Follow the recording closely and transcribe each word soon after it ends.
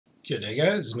Good day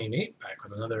guys, it's me Nate, back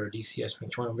with another DCS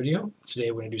MIG21 video. Today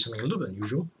we're going to do something a little bit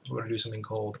unusual. We're going to do something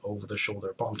called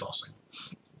over-the-shoulder bomb tossing.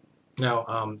 Now,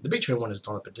 the MIG21 is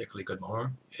not a particularly good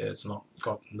bomber. It's not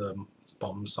got the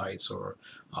bomb sights or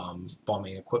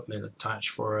bombing equipment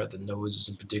attached for it. The nose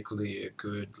isn't particularly a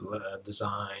good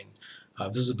design.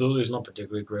 Visibility is not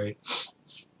particularly great.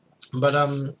 But,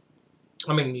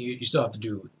 I mean, you still have to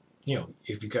do,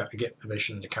 if you get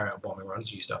permission to carry out bombing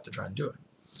runs, you still have to try and do it.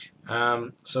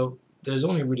 So there's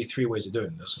only really three ways of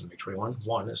doing this in MIG21.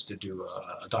 One is to do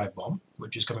a dive bomb,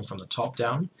 which is coming from the top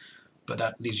down, but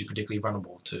that leaves you particularly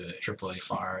vulnerable to AAA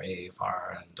fire, AA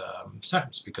fire, and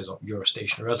SAMs because of your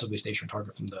relatively stationary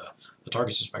target from the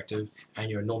target's perspective,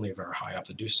 and you're normally very high up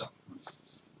to do so.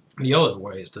 The other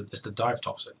way is to dive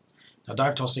toss it. Now,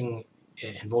 dive tossing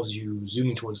involves you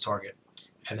zooming towards the target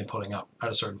and then pulling up at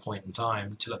a certain point in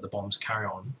time to let the bombs carry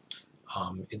on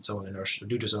its own inertia,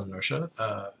 due to its own inertia,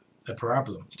 a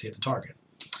parabola to hit the target.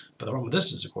 But the problem with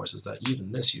this is, of course, is that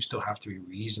even this, you still have to be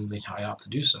reasonably high up to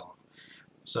do so.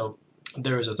 So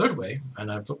there is a third way,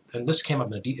 and this came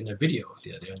up in a video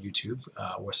the other day on YouTube,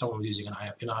 where someone was using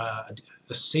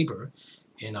a saber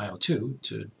in IL-2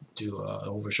 to do an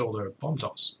over-shoulder bomb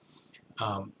toss.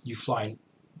 You fly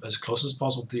as close as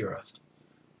possible to the earth,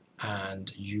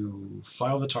 and you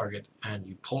fly over the target and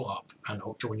you pull up, and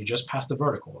when you just pass the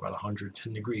vertical, about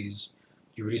 110 degrees,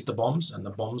 you release the bombs, and the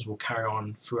bombs will carry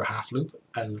on through a half loop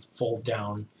and fall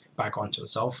down back onto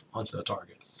itself, onto the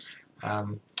target. I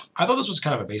thought this was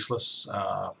kind of a baseless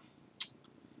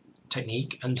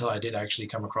technique until I did actually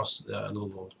come across a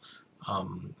little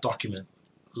document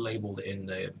labeled in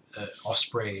the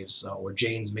Osprey's or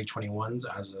Jane's MiG-21s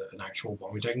as an actual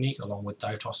bombing technique, along with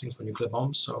dive tossing for nuclear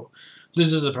bombs. So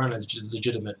this is apparently a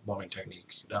legitimate bombing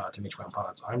technique to MiG-21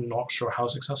 pilots. I'm not sure how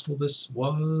successful this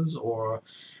was, or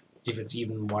if it's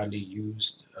even widely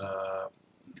used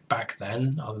back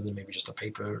then, other than maybe just a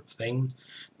paper thing.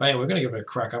 But anyway, we're going to give it a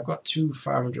crack. I've got two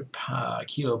 500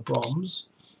 kilo bombs,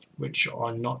 which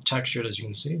are not textured, as you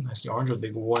can see. Nice, the orange with a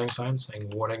big warning sign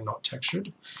saying "warning, not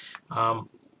textured."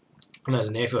 And there's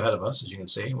an airfield ahead of us, as you can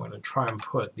see. We're going to try and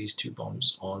put these two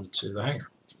bombs onto the hangar.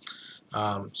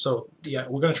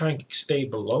 We're going to try and stay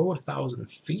below 1,000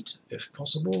 feet, if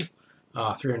possible,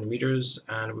 300 meters,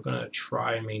 and we're going to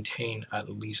try and maintain at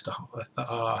least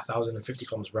 1,050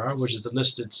 kilometers per hour, which is the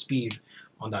listed speed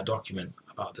on that document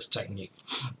about this technique.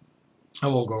 I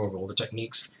won't go over all the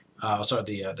techniques.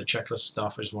 The checklist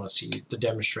stuff. I just want to see to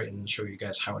demonstrate and show you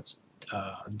guys how it's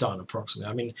done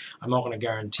approximately. I mean, I'm not going to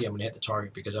guarantee I'm going to hit the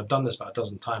target because I've done this about a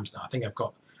dozen times now. I think I've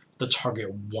got the target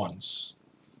once.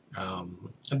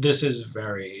 This is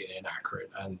very inaccurate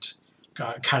and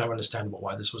kind of understandable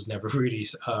why this was never really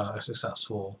a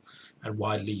successful and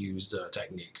widely used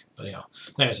technique. But yeah,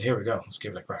 anyway, so here we go. Let's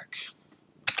give it a crack.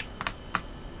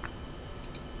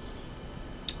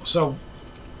 So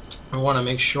we want to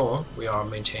make sure we are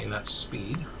maintaining that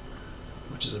speed,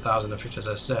 which is 1,050, as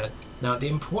I said. Now the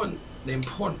important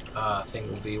thing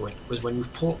will be when you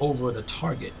pull over the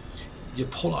target, you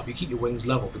pull up, you keep your wings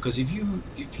level, because if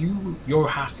your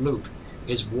half loop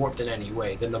is warped in any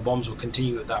way, then the bombs will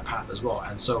continue at that path as well,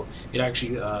 and so it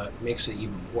actually makes it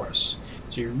even worse.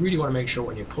 So you really want to make sure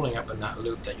when you're pulling up in that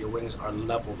loop that your wings are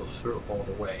leveled through all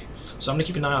the way. So I'm going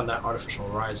to keep an eye on that artificial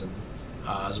horizon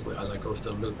as I go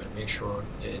through the loop and make sure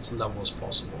it's level as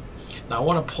possible. Now I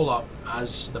want to pull up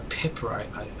as the pipper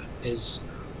is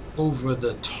over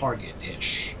the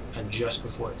target-ish and just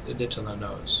before it dips on the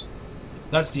nose.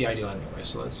 That's the ideal anyway,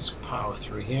 so let's just power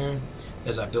through here.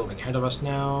 There's that building ahead of us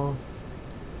now.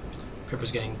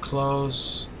 Pipper's getting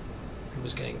close.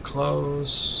 Pipper's getting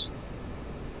close.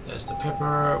 There's the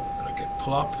pipper. We're gonna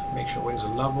pull up, make sure wings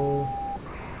are level.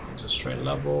 Wings are straight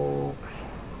level.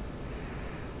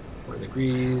 40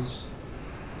 degrees.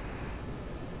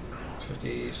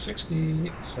 50,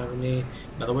 60, 70.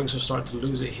 Now the wings will start to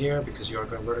lose it here because you are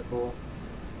going vertical.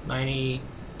 90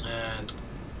 and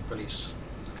release.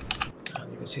 And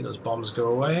you can see those bombs go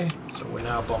away. So we're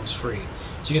now bombs free.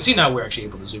 So you can see now we're actually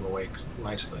able to zoom away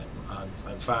nicely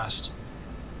and fast.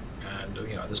 And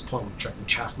at this point we're checking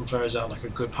chaff and flares out like a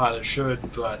good pilot should,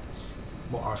 but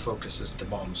our focus is the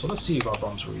bombs. So let's see if our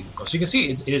bombs will even go. So you can see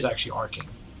it is actually arcing.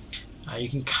 You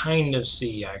can kind of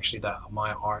see actually that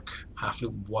my arc half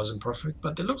loop wasn't perfect,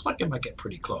 but it looks like it might get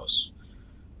pretty close.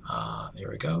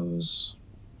 Here it goes.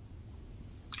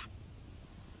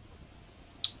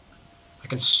 I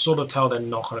can sort of tell they're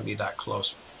not going to be that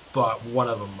close, but one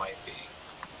of them might be.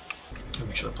 Let me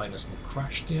make sure the plane isn't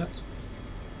crashed yet.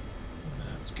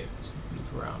 Let's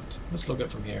look around. Let's look at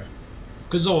it from here,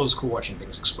 because it's always cool watching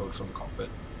things explode from the cockpit.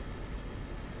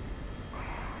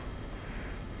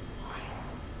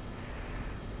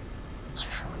 Let's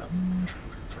trim it up.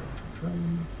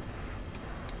 Trim.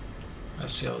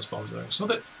 Let's see how those bombs are doing. So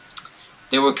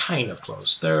they were kind of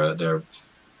close. They're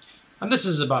and this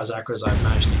is about as accurate as I've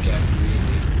managed to get,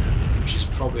 really, which is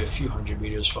probably a few hundred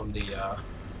meters from the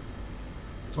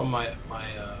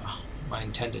my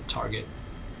intended target.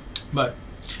 But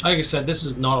like I said, this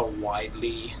is not a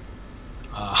widely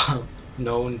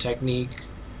known technique,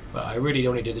 but I really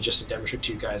only did it just to demonstrate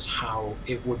to you guys how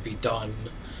it would be done.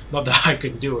 Not that I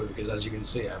couldn't do it, because as you can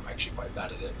see, I'm actually quite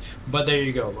bad at it. But there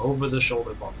you go,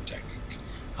 over-the-shoulder bombing technique.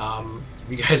 If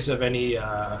you guys have any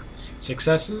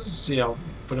successes, you know,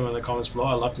 put them in the comments below.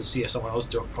 I'd love to see someone else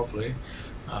do it properly,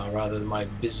 rather than my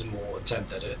abysmal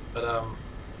attempt at it. But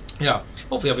yeah,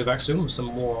 hopefully I'll be back soon with some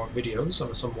more videos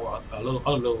or some more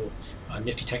other little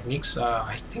nifty techniques.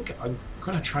 I think I'm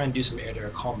going to try and do some air-to-air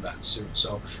combat soon,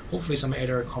 so hopefully some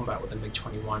air-to-air combat with the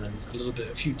MiG-21 and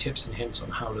a few tips and hints on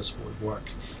how this would work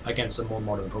against the more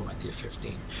modern Prometheus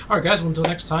 15. Alright guys, well, until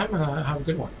next time, have a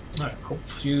good one. Alright, hope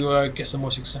you get some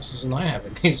more successes than I have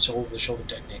in these shoulder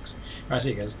techniques. Alright, see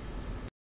you guys.